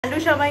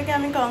Hello সবাইকে,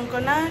 আমি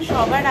কঙ্কনা।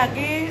 সবার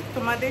আগে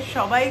তোমাদের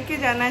সবাইকে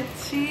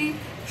জানাচ্ছি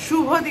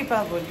শুভ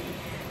দীপাবলি।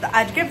 তো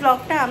আজকে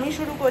ব্লগটা আমি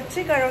শুরু করছি,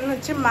 কারণ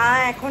হচ্ছে মা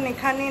এখন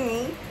এখানে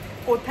নেই,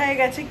 কোথায়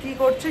গেছে কি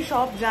করছে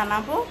সব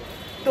জানাবো।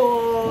 তো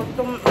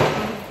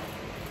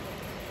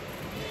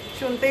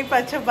শুনতেই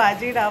পাচ্ছ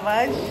বাজির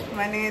আওয়াজ,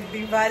 মানে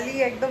দিওয়ালি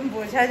একদম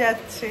বোঝা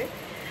যাচ্ছে।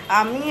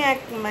 আমি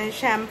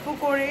শ্যাম্পু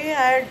করে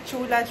আর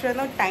চুল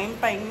আঁচড়ানোর টাইম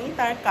পাইনি,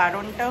 তার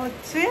কারণটা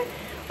হচ্ছে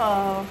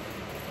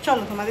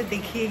চলো তোমাদের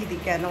দেখিয়েই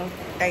দিই কেন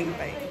টাইম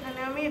পাই। এখানে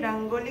আমি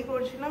রঙ্গোলি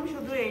করছিলাম,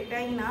 শুধু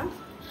এটাই না,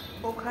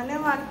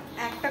 ওখানেও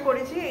একটা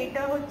করেছি।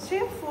 এইটা হচ্ছে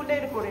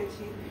ফুলের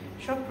করেছি,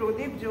 সব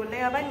প্রদীপ জ্বলে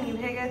আবার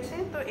নিভে গেছে।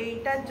 তো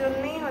এইটার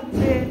জন্যই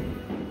হচ্ছে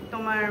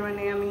তোমার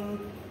মানে আমি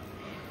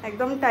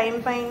একদম টাইম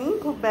পাইনি,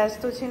 খুব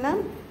ব্যস্ত ছিলাম।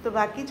 তো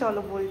বাকি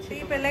চলো বলছি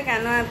পেলে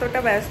কেন এতটা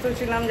ব্যস্ত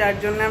ছিলাম, যার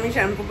জন্য আমি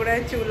শ্যাম্পু করে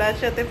চুল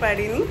আসাতে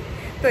পারিনি।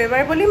 তো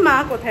এবার বলি মা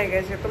কোথায়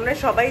গেছে। তোমরা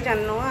সবাই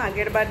জানো,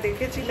 আগের বার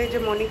দেখেছিলে যে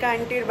মনিকা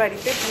আন্টির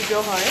বাড়িতে পুজো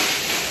হয়,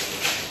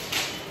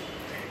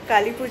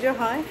 কালী পুজো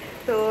হয়।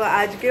 তো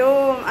আজকেও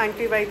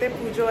আন্টির বাড়িতে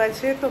পুজো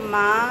আছে। তো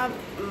মা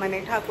মানে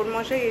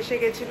ঠাকুরমশাই এসে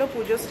গেছিলো,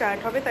 পুজো স্টার্ট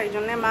হবে, তাই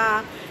জন্যে মা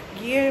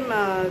গিয়ে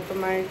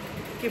তোমার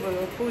কি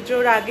বলবো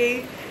পুজোর আগেই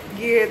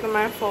গিয়ে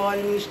তোমার ফল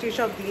মিষ্টি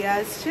সব দিয়ে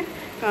আসছে।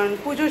 কারণ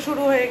পুজো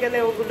শুরু হয়ে গেলে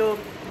ওগুলো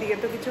দিয়ে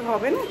তো কিছু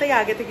হবে না, তাই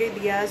আগে থেকেই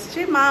দিয়ে আসছে।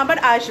 মা আবার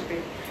আসবে,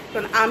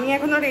 কারণ আমি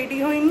এখনও রেডি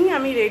হইনি।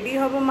 আমি রেডি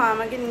হব, মা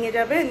আমাকে নিয়ে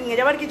যাবে। নিয়ে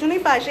যাওয়ার কিছু নেই,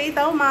 পাশেই,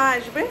 তাও মা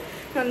আসবে।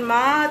 কারণ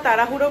মা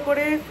তাড়াহুড়ো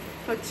করে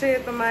হচ্ছে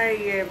তোমার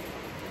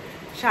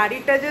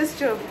শাড়িটা জাস্ট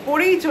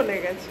পরেই চলে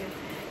গেছে।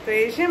 তো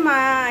এসে মা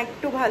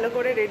একটু ভালো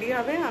করে রেডি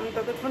হবে, আমি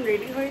ততক্ষণ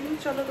রেডি হইনি।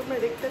 চলো তোমরা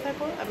দেখতে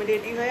থাকো, আমি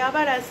রেডি হয়ে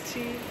আবার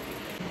আসছি।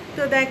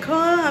 তো দেখো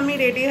আমি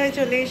রেডি হয়ে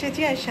চলে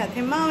এসেছি, আর সাথে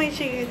মাও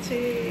এসে গেছে।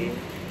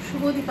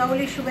 শুভ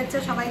দীপাবলির শুভেচ্ছা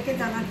সবাইকে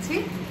জানাচ্ছি।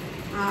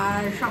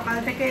 আর সকাল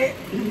থেকে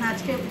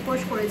আজকে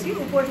উপোস করেছি।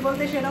 উপোস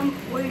বলতে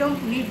ওইরকম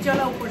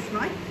নির্জলা উপোস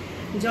নয়,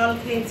 জল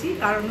খেয়েছি।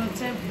 কারণ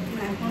হচ্ছে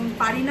এখন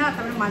পারি না,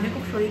 তারপরে মাঝে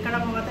খুব শরীর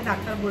খারাপ হওয়াতে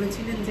ডাক্তার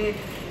বলেছিলেন যে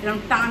এরকম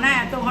টানা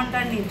এত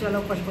ঘন্টার নির্জলা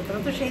উপোস করতে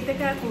হবে, তো সেই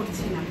থেকে আর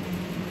করছি না।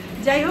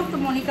 যাই হোক, তো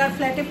মনিকার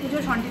ফ্ল্যাটে পুজো,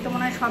 সন্টিত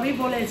মনে হয় সবই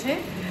বলেছে।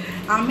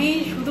 আমি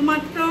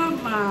শুধুমাত্র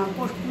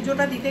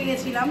পুজোটা দিতে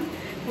গেছিলাম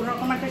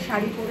কোনোরকম একটা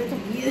শাড়ি পরে। তো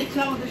গিয়ে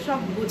দেখলাম ওদের সব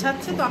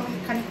গোছাচ্ছে, তো আমি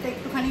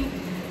একটুখানি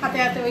হাতে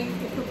হাতে ওই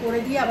একটু করে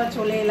দিয়ে আবার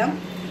চলে এলাম।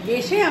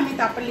 এসে আমি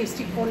তারপর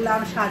লিপস্টিক করলাম,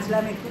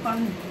 সাজলাম একটু,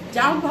 কারণ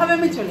যাওভাবে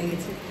আমি চলে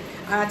গেছি।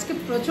 আর আজকে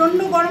প্রচণ্ড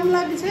গরম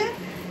লাগছে,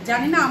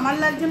 জানি না আমার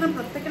লাগছে না,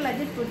 প্রত্যেকের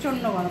লাগছে,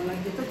 প্রচণ্ড গরম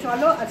লাগছে। তো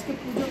চলো আজকে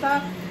পুজোটা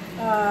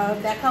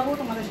দেখাবো,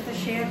 তোমাদের সাথে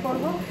শেয়ার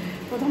করব।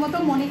 প্রথমত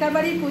মনিকার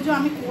বাড়ির পুজো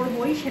আমি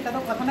করবই, সেটা তো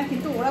কথা না,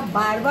 কিন্তু ওরা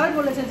বারবার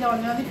বলেছে যে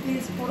অঞ্জনাদি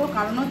প্লিজ করো।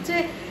 কারণ হচ্ছে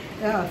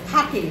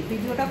থাকে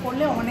ভিডিওটা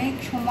করলে অনেক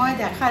সময়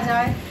দেখা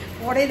যায়,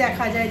 পরে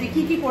দেখা যায় যে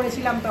কি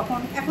করেছিলাম তখন,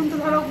 এখন তো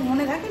ধরো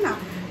মনে থাকে না।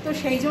 তো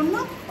সেই জন্য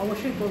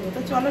অবশ্যই করবো।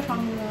 তো চলো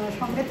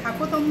সঙ্গে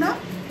থাকো, তোমরা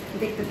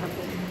দেখতে থাকো।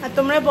 আর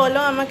তোমরা বলো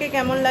আমাকে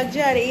কেমন লাগছে।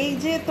 আর এই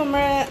যে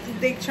তোমরা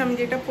দেখছো আমি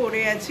যেটা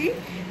পরে আছি,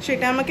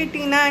 সেটা আমাকে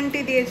টিনা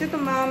আন্টি দিয়েছে। তো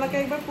মা আমাকে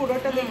একবার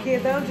পুরোটা দেখিয়ে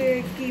দাও যে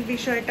কি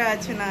বিষয়টা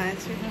আছে না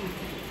আছে,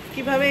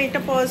 কিভাবে এটা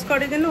পজ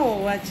করে যেন। ও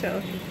আচ্ছা,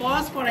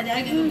 পজ করা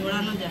যায় কিন্তু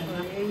ঘোরানো যায়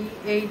না।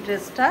 এই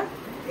ড্রেসটা,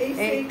 এই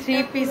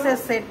 3 পিসের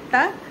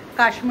সেটটা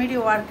কাশ্মীরি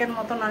ওয়ার্কের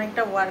মতন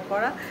অনেকটা ওয়ার্ক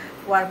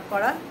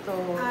করা। তো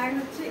আর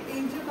হচ্ছে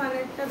এই যে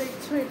কালারটা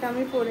দেখছো, এটা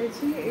আমি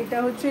পরেছি। এটা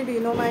হচ্ছে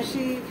রিনু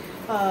মাসি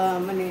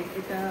মানে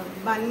এটা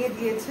বানিয়ে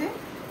দিয়েছে।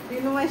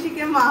 রিনু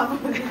মাসিকে মা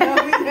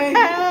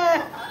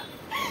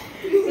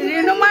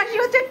রিনু মাসি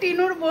হচ্ছে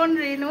টিনুর বোন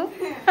রিনু।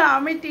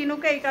 আমি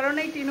টিনুকে এই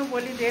কারণেই টিনু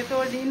বলি, যেহেতু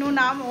রিনু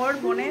নাম ওর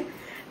বোনের,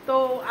 তো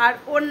আর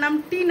ওর নাম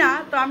টিনা,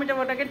 তো আমি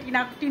ওটাকে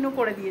টিনু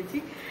করে দিয়েছি।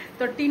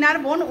 তো টিনার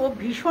বোন, ও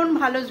ভীষণ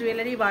ভালো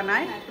জুয়েলারি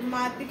বানায়।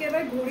 মার দিকে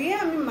এবার ঘুরিয়ে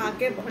আমি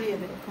মাকে ভরিয়ে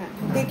দেবো। হ্যাঁ,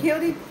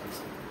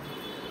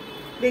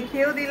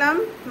 দেখিয়েও দিলাম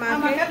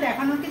মাকে।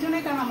 দেখানোর কিছু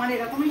নেই, কারণ আমার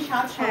এরকমই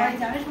সাজ সবাই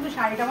জানে, শুধু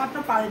শাড়িটা মাত্র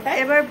পাল্টায়।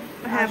 এবার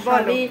হ্যাঁ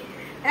বলো,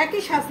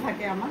 একই সাজ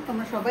থাকে আমার,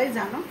 তোমরা সবাই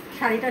জানো,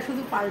 শাড়িটা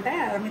শুধু পাল্টায়।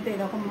 আর আমি তো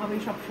এরকম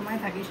ভাবেই সবসময়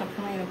থাকি,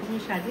 সবসময়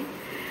এরকমই সাজি।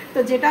 তো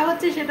যেটা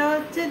হচ্ছে সেটা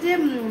হচ্ছে যে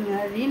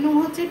রিনু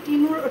হচ্ছে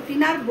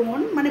টিনার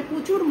বোন, মানে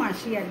পুচুর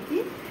মাসি আর কি।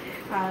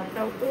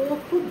 তা ও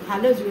খুব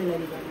ভালো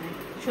জুয়েলারি বানায়,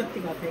 সত্যি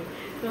কথাই।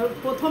 তো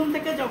প্রথম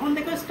থেকে যখন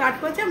থেকে স্টার্ট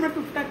করেছে, আমরা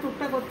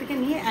টুকটাক ওর থেকে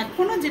নিয়ে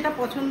এখনও যেটা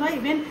পছন্দ হয়,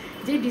 ইভেন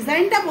যে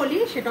ডিজাইনটা বলি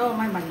সেটাও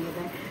আমায় বানিয়ে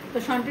দেয়। তো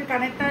শন্টির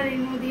কানেরটা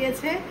রিনু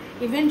দিয়েছে।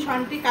 ইভেন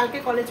শন্টি কালকে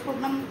কলেজ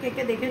প্রোগ্রাম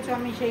কেকে দেখেছো,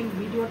 আমি সেই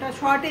ভিডিওটা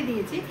শর্টে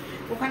দিয়েছি,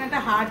 ওখানে একটা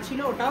হার ছিল,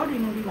 ওটাও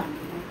রিনুদি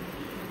বানিয়ে দেয়।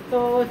 তো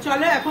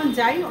চলো এখন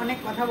যাই, অনেক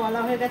কথা বলা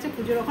হয়ে গেছে,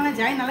 পুজোর ওখানে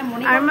যাই, নাহলে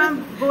মনে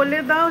বলে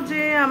দাও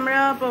যে আমরা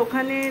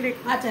ওখানে।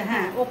 আচ্ছা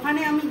হ্যাঁ, ওখানে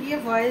আমি গিয়ে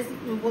ভয়েস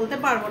বলতে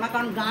পারবো না,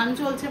 কারণ গান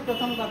চলছে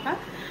প্রথম কথা।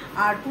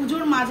 আর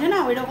পুজোর মাঝে না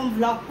ওই রকম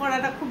ব্লগ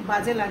করাটা খুব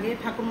বাজে লাগে।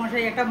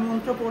 ঠাকুরমশাই একটা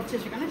মন্ত্র পড়ছে,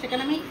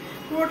 সেখানে আমি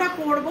পুরোটা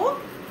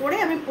করে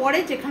আমি পরে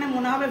যেখানে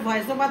মনে হবে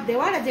ভয়েস ওভার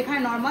দেওয়ার, আর যেখানে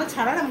নর্মাল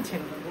ছাড়ার আমি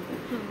ছেড়ে দেবো।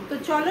 তো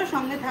চলো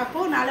সঙ্গে থাকো,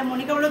 নাহলে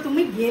মনিকা বলো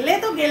তুমি গেলে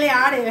তো গেলে,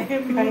 আর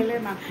এলে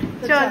না।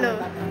 চলো।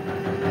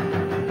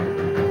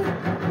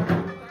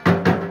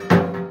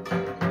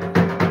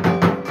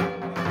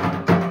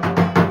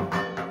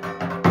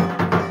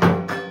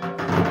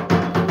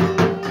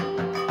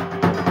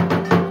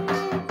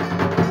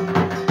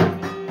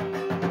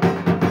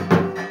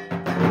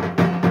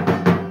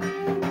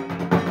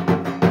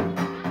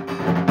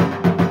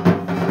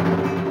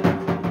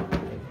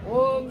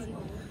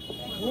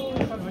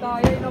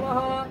 कालिकायै नमः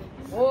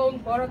ओम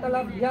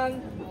करतलभ्यां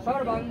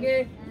सर्वांगे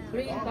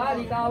श्री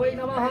कालिकायै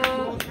नमः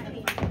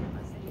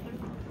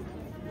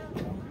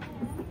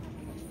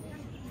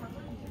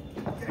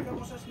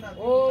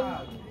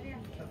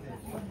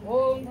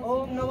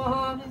ओम नमः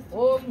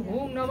ओम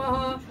हूं नमः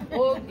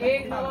ओम ऐं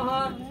नमः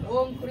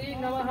ओम क्रीं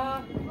नमः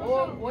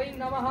ओम ऐं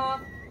नमः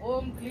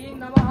ओम क्लीं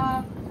नमः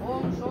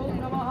ओम सौं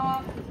नमः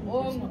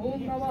ओम हूं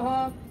नमः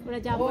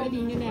ओम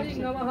क्रीं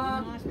नमः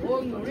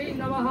ओम ह्रीं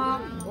नमः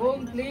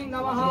ओम क्लीं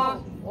नमः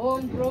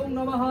ओम क्रों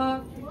नमः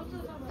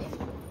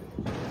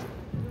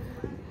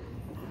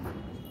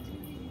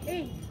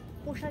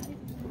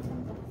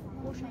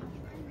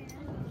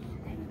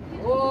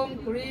ओम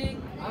क्रीं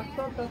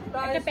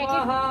अक्षतत्ताय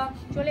स्वाहा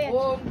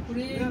ओम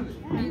क्रीं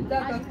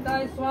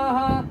विद्यातत्ताय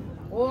स्वाहा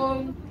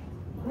ओम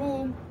क्रूं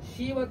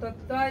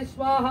शिवतत्ताय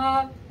स्वाहा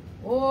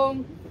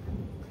ओम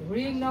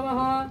ह्रीं नमः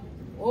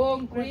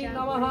ओम क्रीं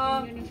नमः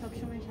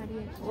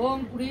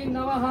ओम क्रीं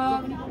नमः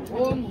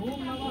ओम हूं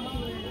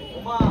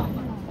नमः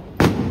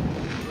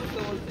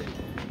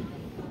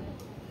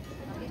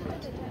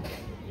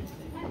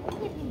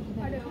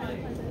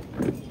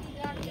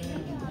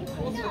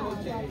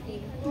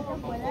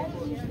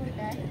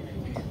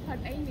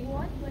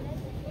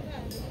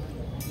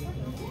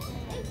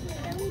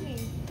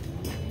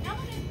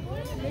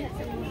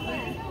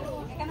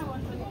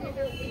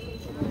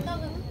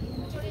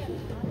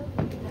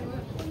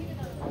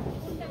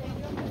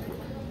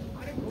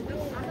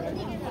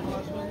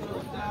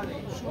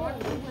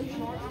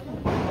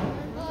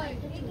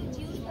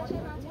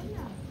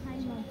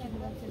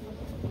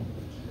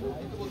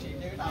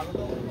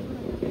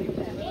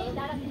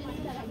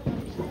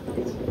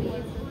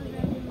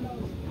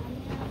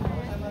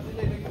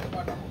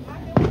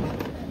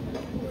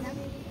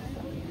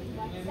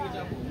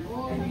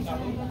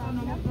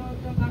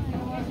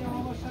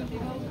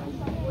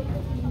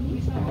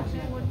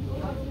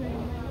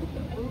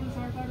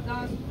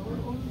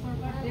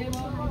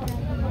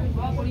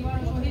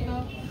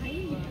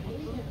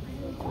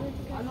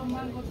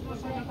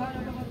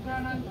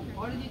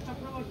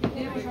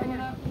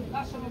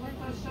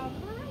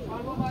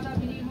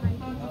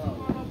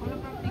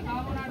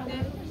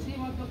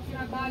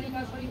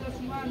कालिका सहित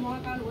श्रीमान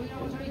महाकाल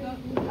भैरव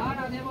सहित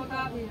नाना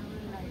देवता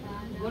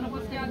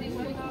गणपति आदि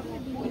सहित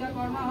पूजा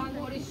कर्माहन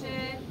करिष्ये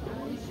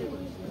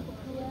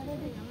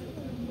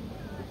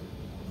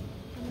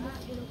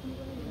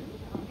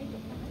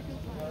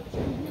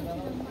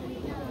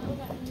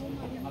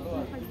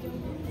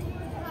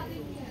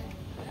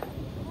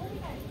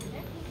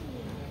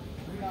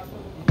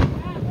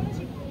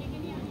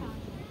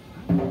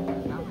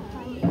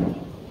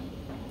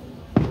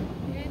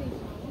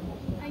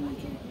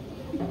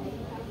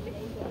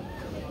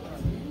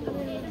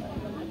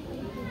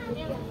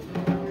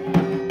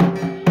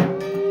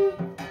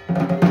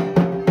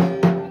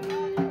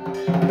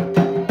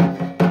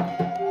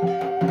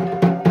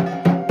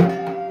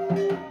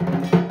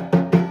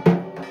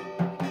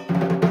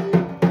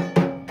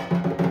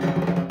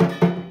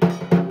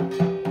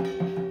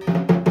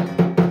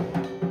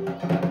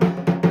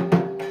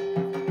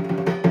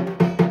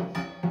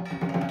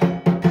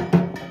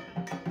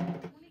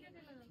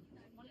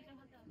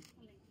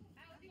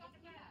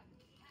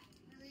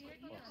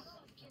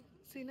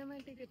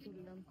সিনেম্যাটিকে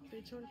তুললাম,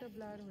 পেছনটা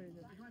ব্লার হয়ে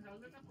যাবে।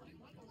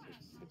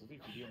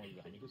 ভিডিও মারবে,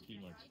 আমি তো স্টিল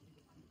মারছি।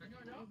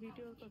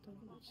 ভিডিওর কথা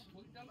বলছি।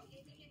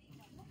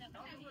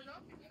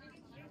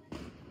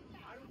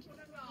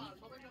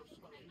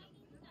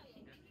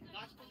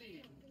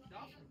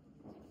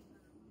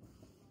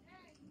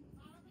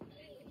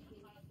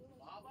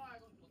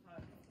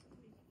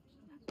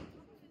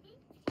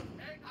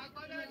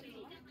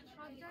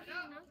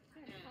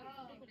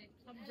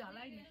 সব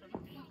জ্বালাই নি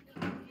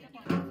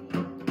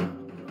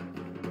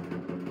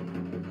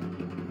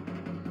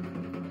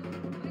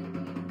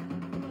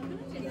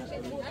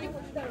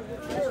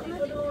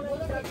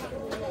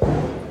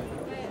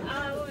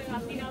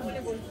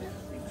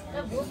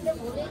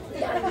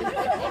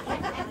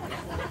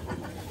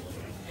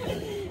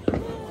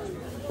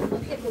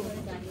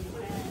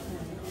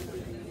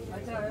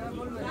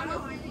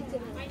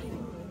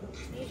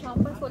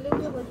সম্পর্ক করলে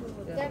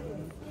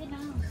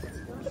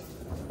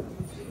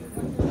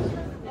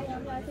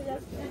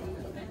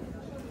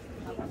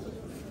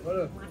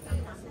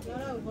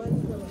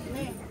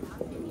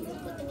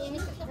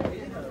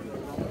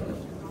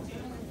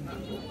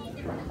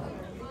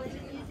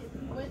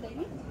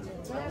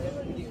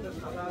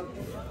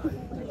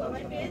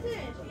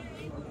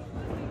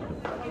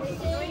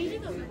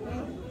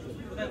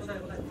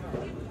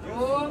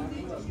ओम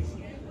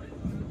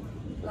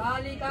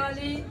काली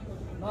काली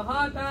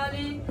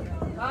महाकाली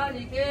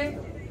कालिके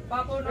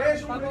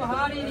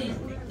पापहारिणी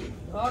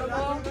सर्व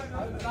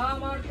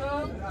कामर्थ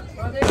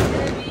प्रदे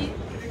देवी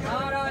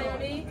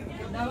नारायणी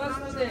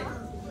नमस्ते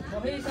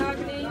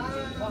महिषाग्नि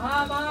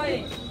महामाये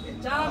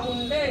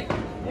चामुंडे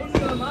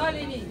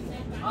मुंडमालिनी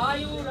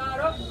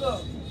आयुरारोग्य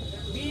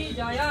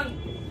बीजायां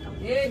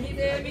देहि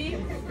देवी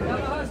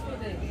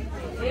नमस्ते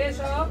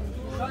एष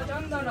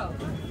सचंदन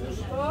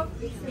पुष्प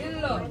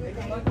बिल्ल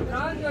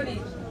पत्रांजलि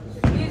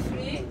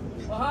श्री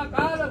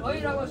महाकाल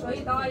भैरव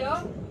सहिताय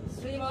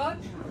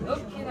श्रीमद्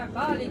दक्षिण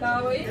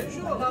कालिकावै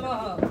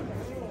नमः।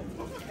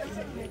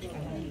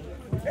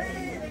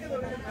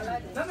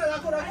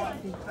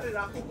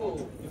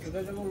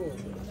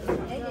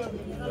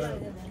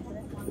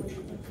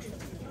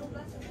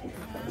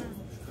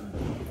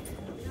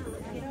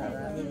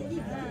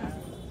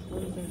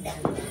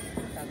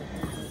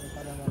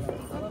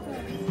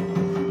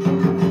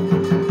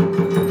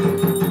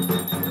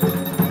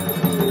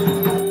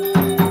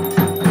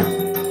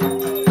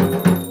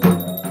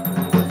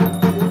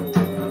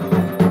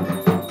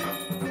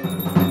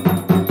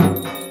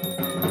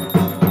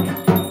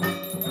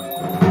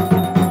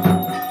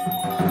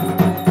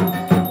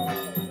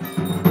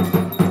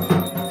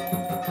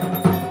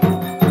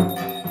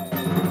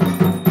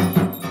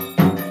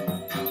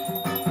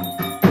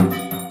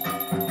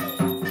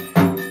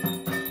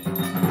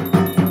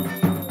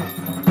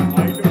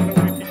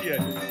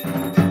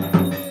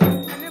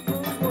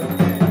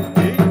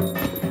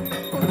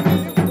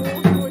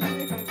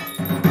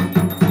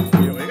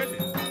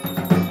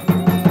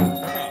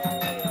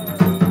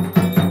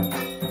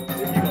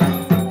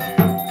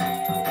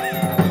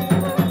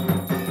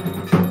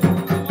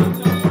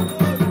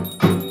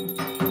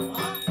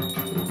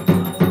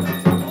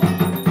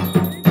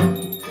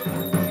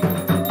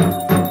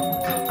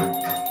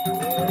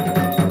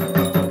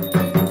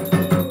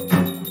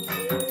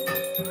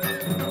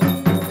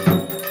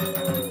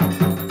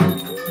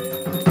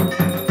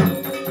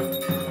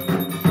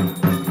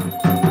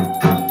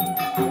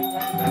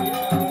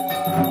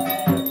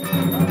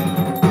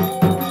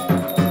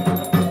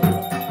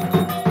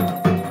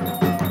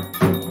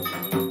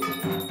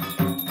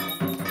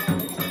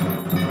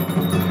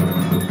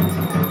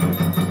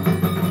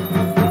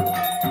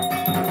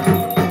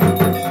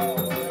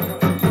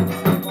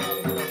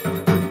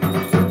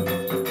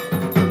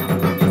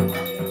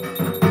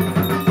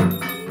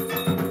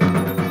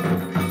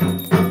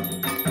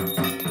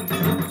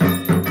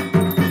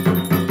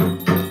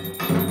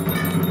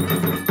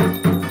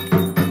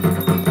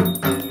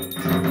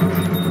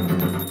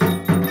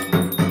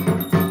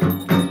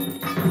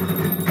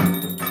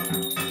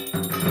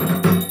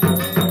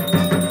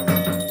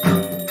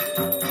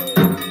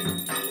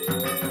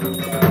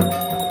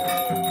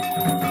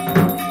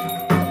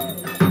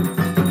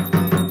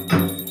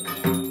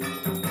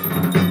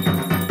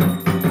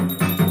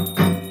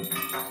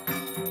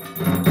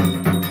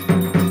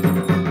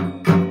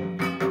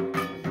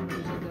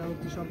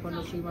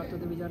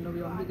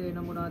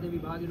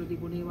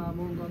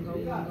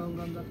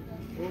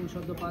 ओम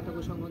शब्द पातक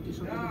संगति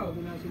सत्य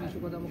विनाशिनी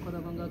सुखदा मुखदा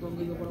गंगा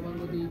गंगी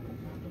परमंगति।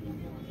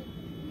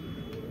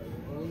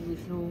 ओम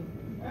विष्णु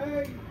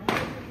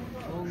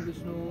ओम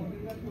विष्णु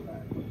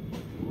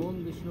ओम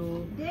विष्णु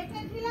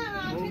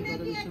ओम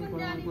तदविष्णु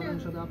परम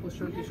सदा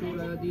पुष्पति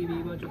शूलय देवी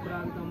व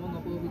चक्रागतम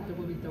अपवित्र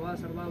पवित्र वा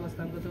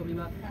सर्वावस्थांगत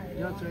विवा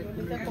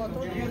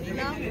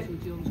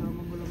सूचि ओम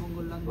सर्वमंगल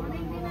मंगलं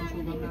मंगलं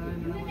शुभं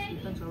नारायण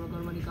नमस्कृतं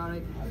सर्वकर्मणि कारय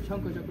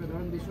शंख चक्र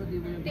धरम विष्णु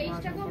देवी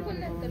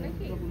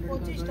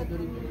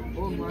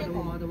ओम माधव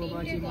माधव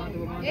वाची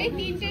माधव এই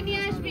তিনটে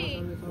নিয়ে আসবি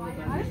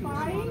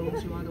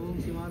माधव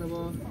माधव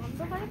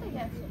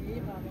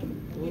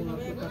ओम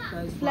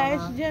अक्षतत्वाय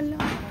फ्लैश स्वाहा जल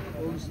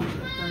ओम श्री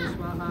तत्वाय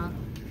स्वाहा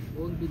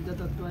ओम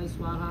विद्यातत्वाय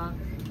स्वाहा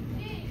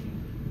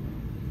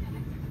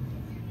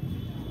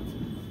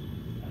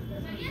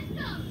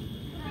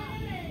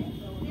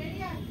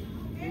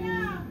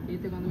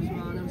एते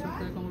गंधविष्मादं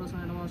सत्य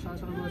कमलसाय नमः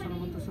शासन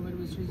वसनमंत समेत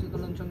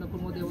विश्रीचतलं चंद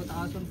कुर्म देवता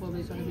आसन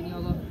पवेशन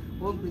विनियोग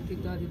ओम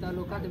पृथ्वीत्यादिता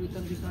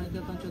लोकादेवितं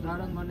विष्णुनित्यं च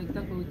धारं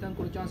मानिक्तं पवित्रं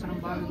कुरुचासनं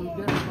भावे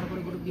गुरुभ्यो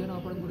परगुरुभ्यो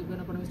परम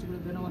गुरुभ्यो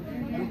परमेश्वरुभ्यो नमः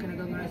दुःखेन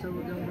गंगाय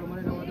सर्वज्ञं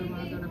ब्रह्मणे नमः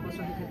धर्मानंदन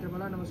प्रसाद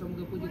क्षेत्रफला नमः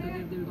समुद्र पूजित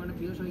देव देवी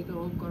गणप्रिय सहित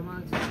ओम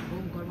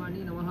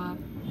कर्माणि नमः।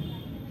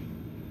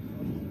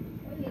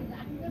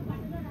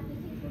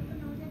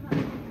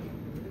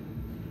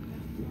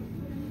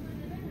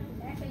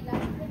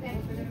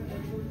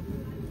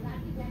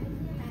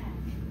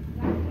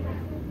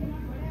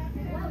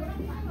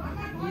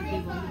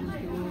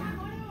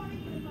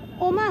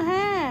 ওমা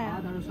হ্যাঁ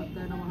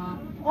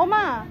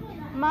ওমা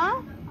মা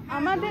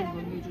আমাদের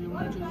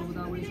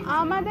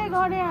আমাদের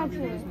ঘরে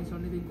আছে।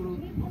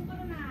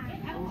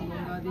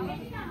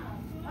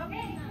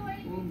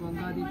 ओम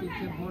गंगादि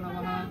तीर्थेभ्यो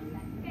नमः।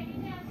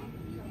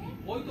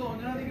 ওই তো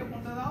অঞ্জনা দিকে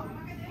ফোনটা দাও।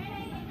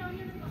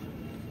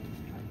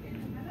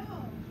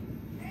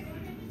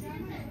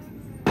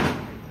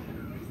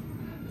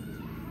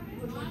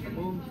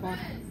 ओम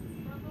पट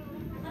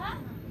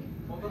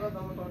কতটা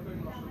দাও তরকারি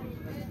নষ্ট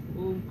করছে।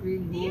 ओम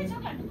क्रीम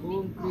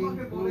ओम क्रीम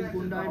ओम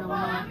कुंडाय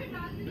नमः।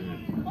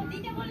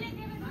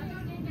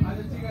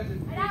 আচ্ছা ঠিক আছে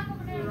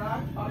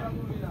রাখ আর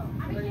তুমি না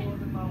এটাই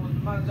বলতে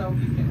মা যাও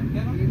ঠিক আছে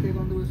কেন एते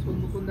गंधपुष्पं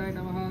मुकुंदाय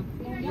नमः।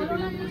 एते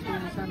गंधपुष्पे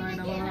ईशानाय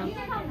नमः।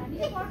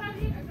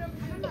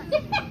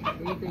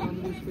 एते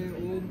गंधपुष्पे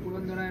ओम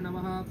पुरंदराय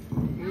नमः।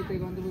 एते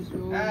गंधपुष्पे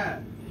ओम হ্যাঁ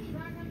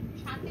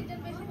শান্তিটা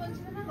বেশি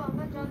বলছিল না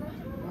গঙ্গার জল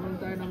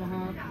अनंताय नमः।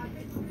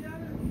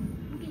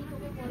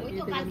 ওই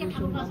তো एते কালকে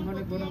गंधपुष्पं ঠাকুর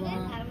ब्रह्मणे করতে नमः।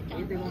 যাবে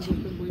এতে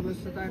গন্ধস্তুম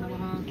বৈবস্বতায়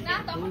নমঃ। না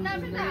তখন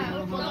নামবে না,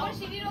 তখন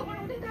সিঁড়ির ওপর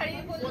উঠে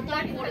দাঁড়িয়ে বলবে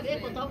কোথাও পড়বে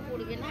কোথাও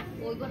পড়বে না,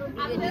 ওই ঘরে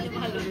ডুবে দিলে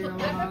ভালো।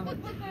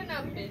 করে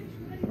নামবে।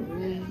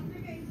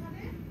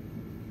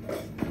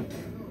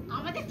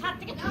 আমাদের ছাদ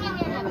থেকে তুলে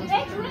নিয়ে যাবে।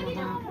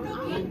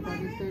 ওম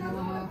পাবিত্রায়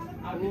নমঃ।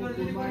 ওম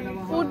কুর্মায়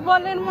নমঃ।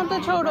 ফুটবলের মতো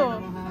ছোড়ো।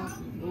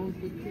 ওম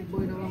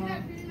পৃথিবী নমঃ।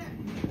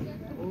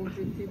 ওম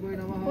পৃথিবী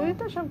নমঃ। ওই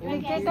তো সব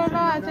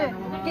ক্রিকেটাররা আছে,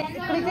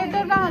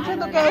 ক্রিকেটাররা আছে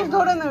তো ক্যাচ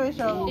ধরে নেবে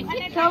সব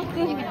সব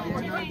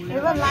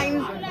এবার লাইন।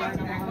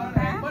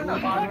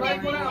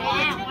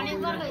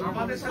 অনেকবার হয়েছে।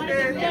 আমাদের সাথে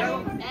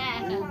হ্যাঁ,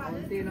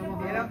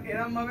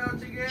 এরম ভাবে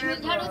হচ্ছে গিয়ে চুল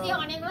ঝাড়ু দিয়ে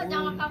অনেকবার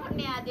জামা কাপড়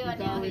নেওয়া দেওয়া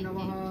ওম হয়েছে।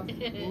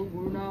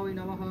 গুরুণায়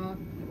নমঃ।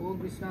 ওম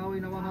কৃষ্ণায়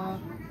নমঃ।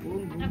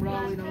 ওম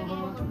ধূম্রায় নমঃ।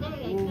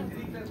 ওম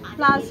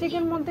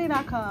প্লাস্টিকের মধ্যেই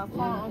রাখা।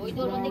 ওই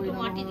তোর মধ্যে একটু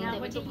মাটি দিতে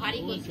হবে, একটু ভারী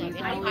করতে হবে,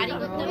 একটু ভারী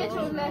করতে হবে,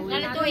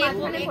 নাহলে তো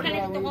এখানে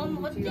তো হোম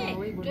হচ্ছে,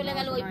 চলে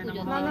গেল ওই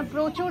পুজো। না না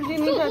প্রচুর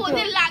জিনিস আছে,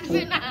 ওদের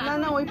লাগবে না। না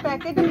না ওই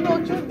প্যাকেটে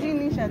প্রচুর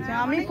জিনিস আছে।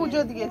 আমি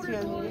পুজো দিয়েছি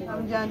আজকে,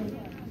 আমি জানি।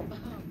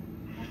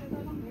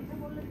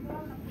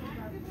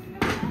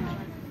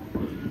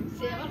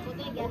 সে আবার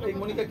কোথায় গেল?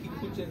 মনিকা কি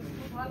খুঁজছেন?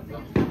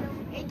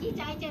 এই কি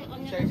চাইছে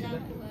অঞ্জনা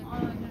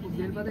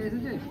বেলপাতা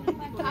এসেছে?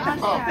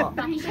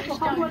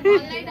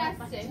 অনলাইন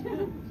আসছে।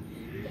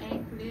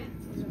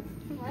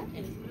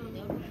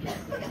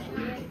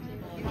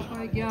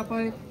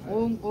 জ্ঞাপয়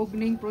ওম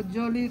অগ্নিং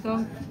প্রজ্বলিতং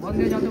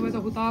বন্দে জাতবেদ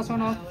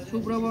হুতাসন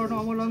শুভ্রবর্ণ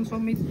অমলং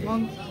সম্মিত্রং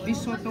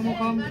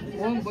বিশ্বত্তমুখম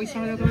ওম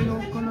বৈষ্ণব জাতবেদ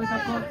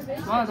অক্ষলৈতাক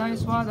স্বাধায়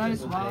স্বাধায়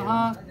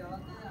স্বাহা।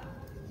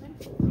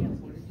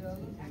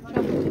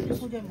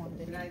 পুজোর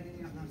মধ্যে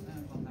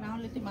না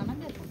হলে তুই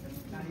বানাবি এখন?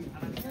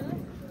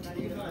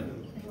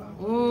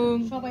 ওম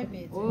সবাই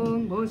পেয়েছে। ওম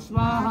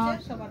ভূস্বাহা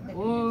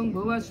ওম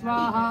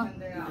ভুবস্বাহা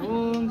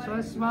ওম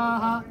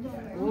স্বস্বাহা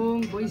ওম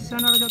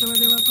বৈষ্ণব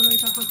জাতবেদ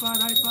অক্ষলৈতাক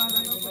স্বাধায়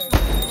স্বাধায়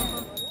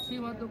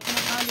শ্রীমদ দক্ষিণ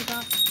কালিকা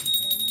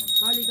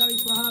কালিকা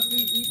স্বাহা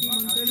ইতি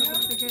মন্ত্রেণ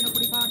প্রত্যেকেন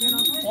পরিপাঠেন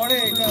পরে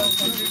এটা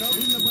কমপ্লিট হোক।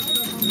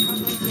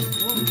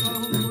 ওম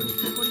সহম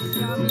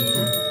পরিষ্যামি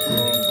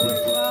ওম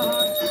ভূস্বাহা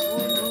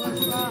ওম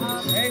ভুবস্বাহা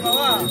এই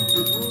বাবা ওম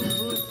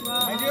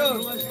ভূস্বাহা আইডিয়াল।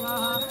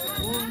 ভুবস্বাহা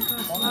ওম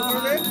বন্ধ স্বস্বাহা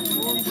করে দে।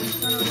 ওম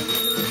বৈষ্ণব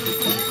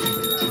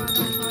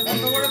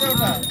বন্ধ করে দে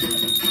ওটা,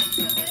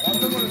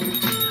 বন্ধ করে দে,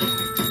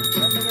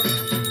 বন্ধ করে দে।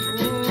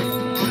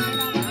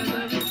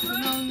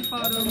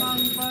 परमं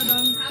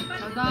पदं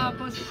सदा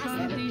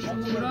पश्यन्ति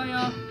शूरय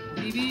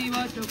दिवीव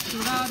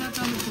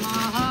चक्षुरादतं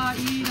स्वाहा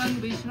ईदं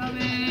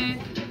विष्णवे।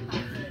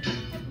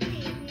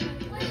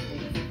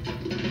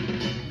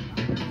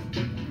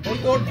 ওই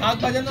তোর ঢাক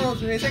বাজানো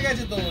এসে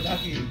গেছে তো,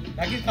 ঢাকি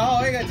ঢাকি খাওয়া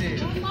হয়ে গেছে,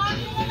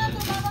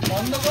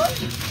 বন্ধ কর।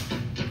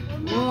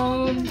 ॐ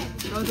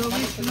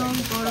तद्विष्णुं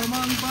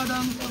परमं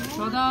पदं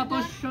सदा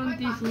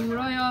पश्यन्ति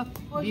शूरय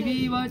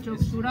दिवीव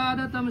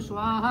चक्षुरादतं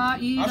स्वाहा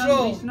ईदं আসো।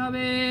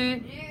 विष्णवे।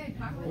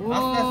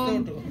 আস্তে আস্তে ॐ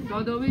ওঠো।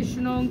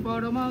 तद्विष्णुं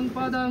परमं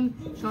पदं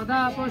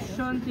सदा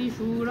पश्यन्ति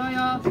शूरय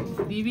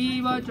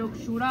दिवीव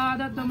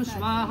चक्षुरादतं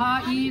स्वाहा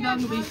ईदं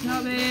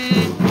विष्णवे।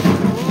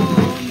 ॐ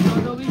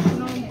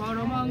तद्विष्णुं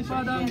परमं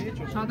पदं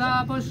सदा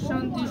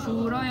पश्यन्ति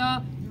शूरय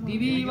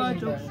दिवीव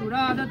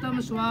चक्षुरादतं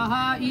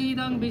स्वाहा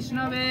ईदं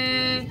विष्णवे।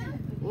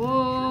 ॐ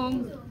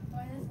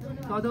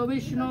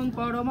तद्विष्णुं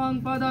परमं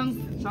पदं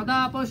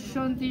सदा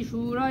पश्यन्ति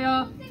शूरय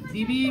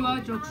दिवीव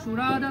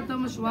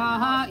चक्षुरादतं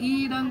स्वाहा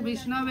ईदं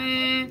विष्णवे।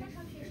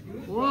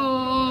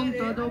 ॐ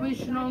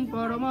तद्विष्णुं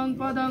परमं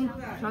पदं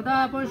सदा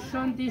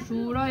पश्यन्ति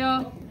शूरय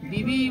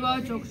दिवीव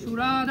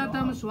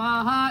चक्षुरादतं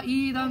स्वाहा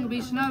ईदं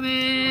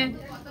विष्णवे।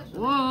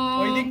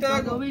 ওই ॐ দিকটা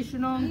রাখো।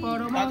 तद्विष्णुं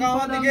परमं টাকা আমার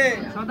पदं দিকে।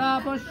 सदा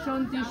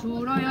पश्यन्ति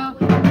शूरय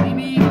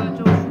दिवीव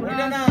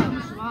चक्षुरादतं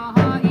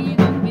स्वाहा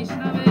ईदं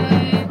विष्णवे।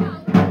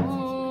 ॐ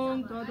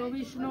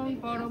तद्विष्णुं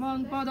परमं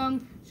पदं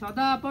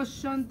सदा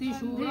पश्यन्ति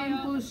शूरं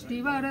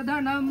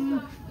पुष्टिवर्धनम्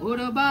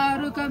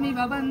उर्वारुकमिव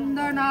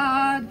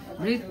वन्दनात्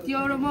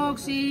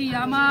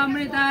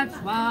मृत्युर्मोक्षीयमामृतात्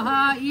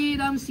स्वाहा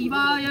इदं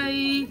शिवायै।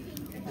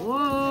 ॐ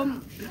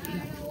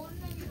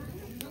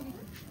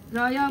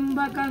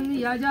त्र्यम्बकं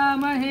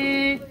यजामहे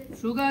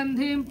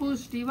सुगन्धिं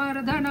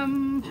पुष्टिवर्धनम्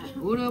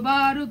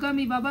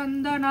उर्वारुकमिव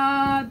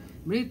वन्दनात्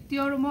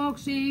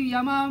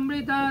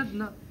मृत्युर्मोक्षीयमामृतात्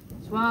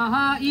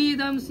स्वाहा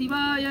इदं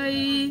शिवायै।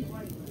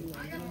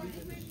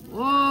 ॐ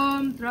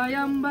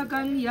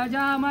त्र्यम्बकं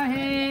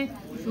यजामहे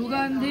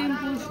सुगन्धिं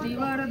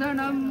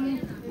पुष्टिवर्धनम्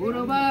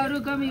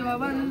उर्वारुकमिव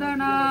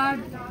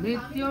वन्दनात्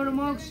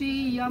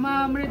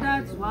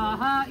मृत्युर्मोक्षीयमामृतात्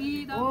स्वाहा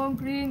इदं। ॐ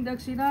क्रीं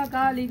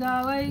दक्षिणाकालिका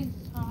वै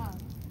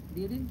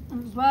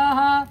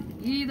स्वाहा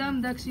इदं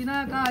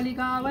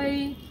दक्षिणाकालिका वै।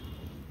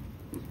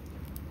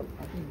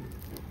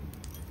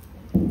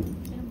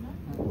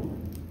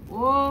 ॐ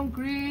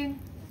क्रीं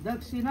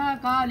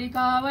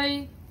दक्षिणाकालिका वै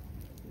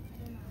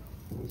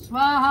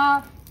स्वाहा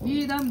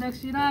इदं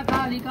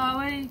दक्षिणाकालिका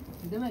वै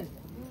देवे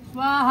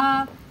स्वाहा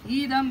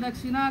इदं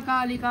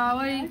दक्षिणाकालिका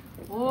वै।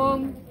 ॐ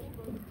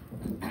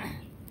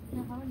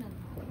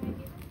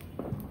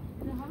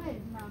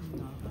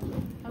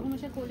এখন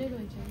সে কোলে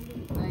রয়েছে।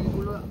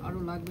 এগুলো আরো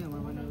লাগবে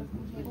আমার মানে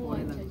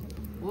পরে লাগবে।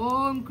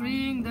 ओम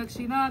क्रीं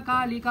दक्षिणा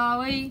कालिका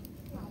वै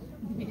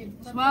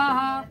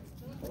स्वाहा।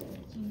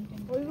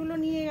 ওইগুলো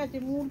নিয়ে গেছে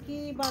মুরগি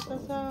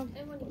বাতাসা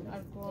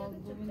আর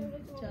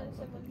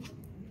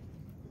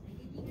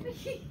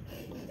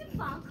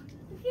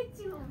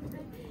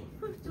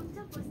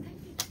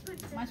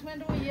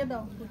মাছমানটা ইয়ে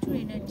দাও প্রচুর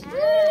এনার্জি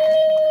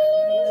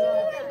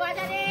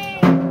বাজারে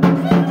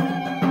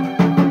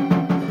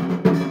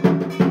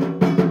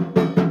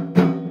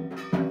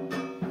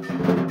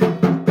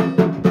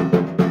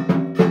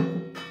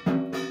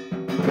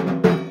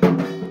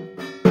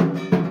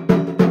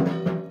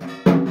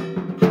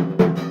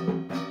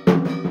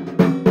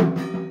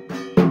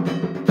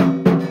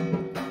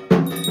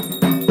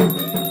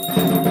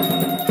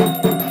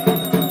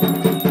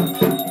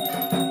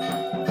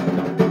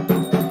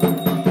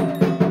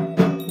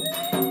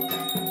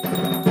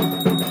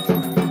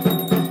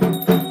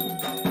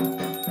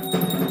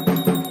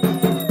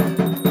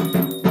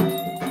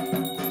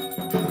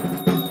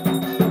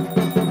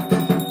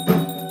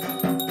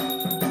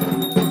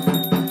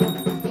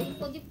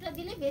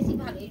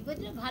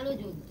ভালো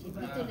জ্বলছে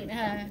ভিতরে।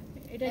 হ্যাঁ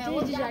এটা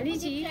যে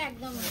জ্বালিয়েছি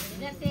একদম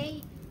এটা সেই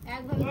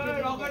একভাবে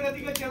রকেট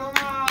এদিকে চলো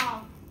না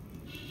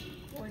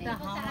ওইটা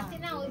আছে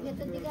না ওই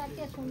ভেতর দিকে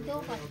আছে শুনতেও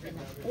পাচ্ছে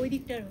না ওই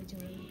দিকটা রয়েছে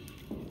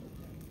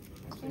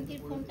শুনকির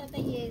ফোনটাতে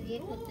ইয়ে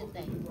করতে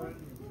চাই।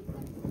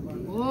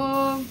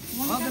 ओम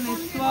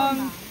अग्निस्त्वं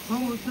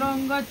समुद्रं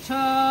गच्छ।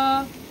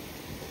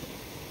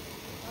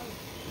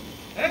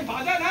 ए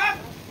बाजा ना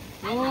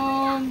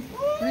ओम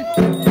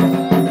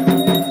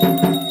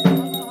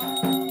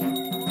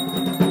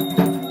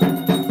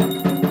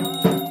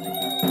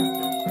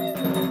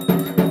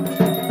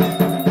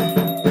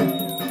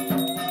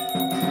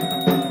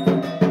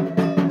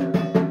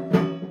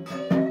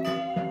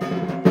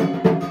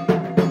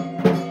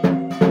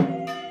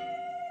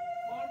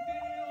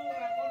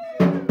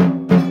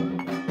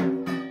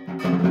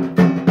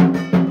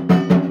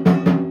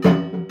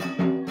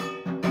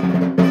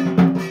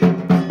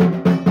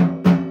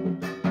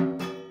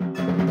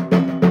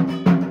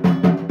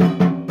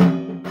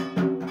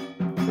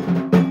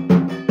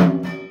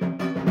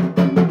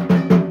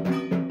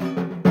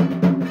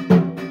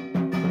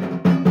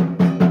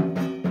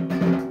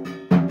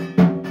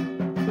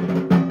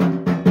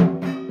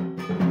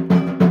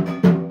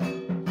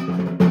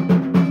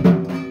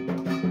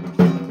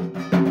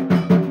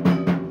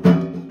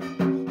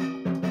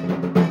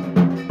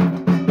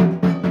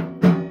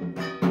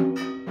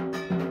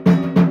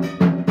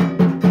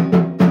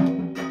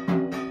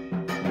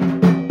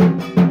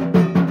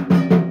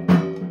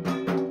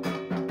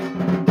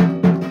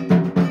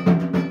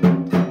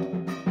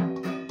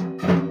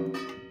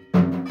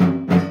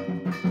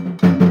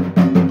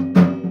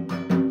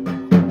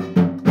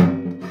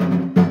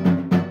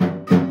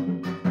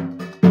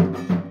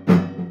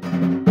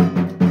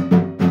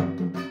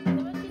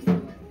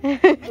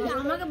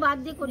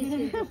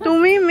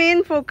তুমি মেন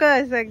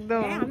ফোকাস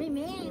একদম। আমি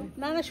মেয়ে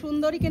না না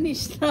সুন্দরীকে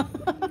নিস না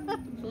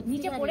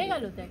নিচে পড়ে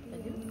গেল তো একটা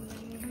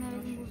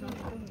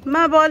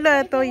মা বলো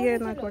এত ইয়ে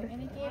না করে।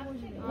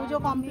 পুজো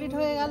কমপ্লিট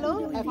হয়ে গেল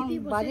এখন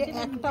বাজে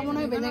একটা মনে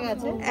হয় বেজে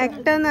গেছে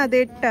একটা না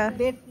দেড়টা।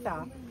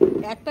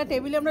 একটা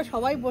টেবিলে আমরা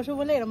সবাই বসে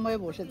বলে এরকম ভাবে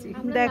বসেছি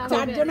দেখো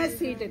 4 জনের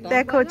সিট এটা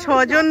দেখো 6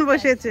 জন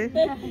বসেছে।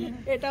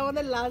 এটা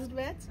আমাদের লাস্ট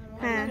ব্যাচ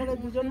হ্যাঁ। এখানে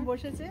 2 জন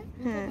বসেছে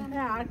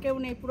হ্যাঁ আর কেউ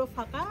নেই পুরো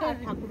ফাঁকা আর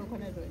ঠাকুর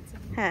ওখানে রয়েছে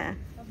হ্যাঁ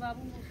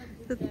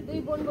দুই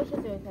বোন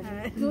বসেছে ওখানে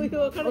তুই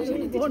ওখানে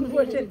বোন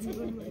বসেছিস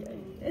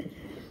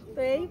তো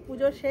এই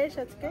পুজো শেষ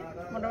আজকে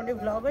মোটামুটি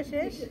ব্লগও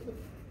শেষ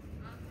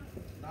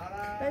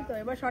তাই তো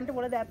এবার সন্টে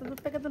বলে দে এত দূর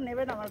থেকে তো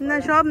নেবে না আমার না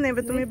সব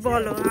নেবে তুমি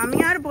বলো আমি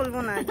আর বলবো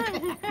না।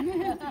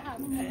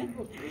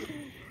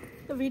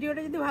 তো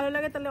ভিডিওটা যদি ভালো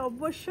লাগে তাহলে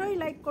অবশ্যই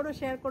লাইক করো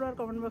শেয়ার করো আর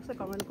কমেন্ট বক্সে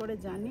কমেন্ট করে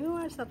জানিও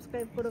আর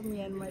সাবস্ক্রাইব করো মি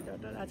অ্যান্ড মাই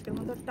ডটার। আজকের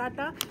মতো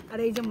টাটা। আর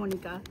এই যে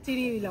মনিকা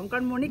চিরিয়ে দিলাম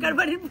কারণ মনিকার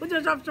বাড়ির পুজো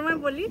সবসময়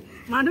বলি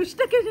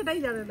মানুষটাকে সেটাই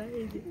জানে না।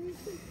 এই যে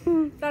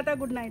টাটা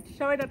গুড নাইট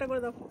সবাই টাটা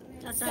করে দাও।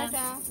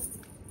 টাটা।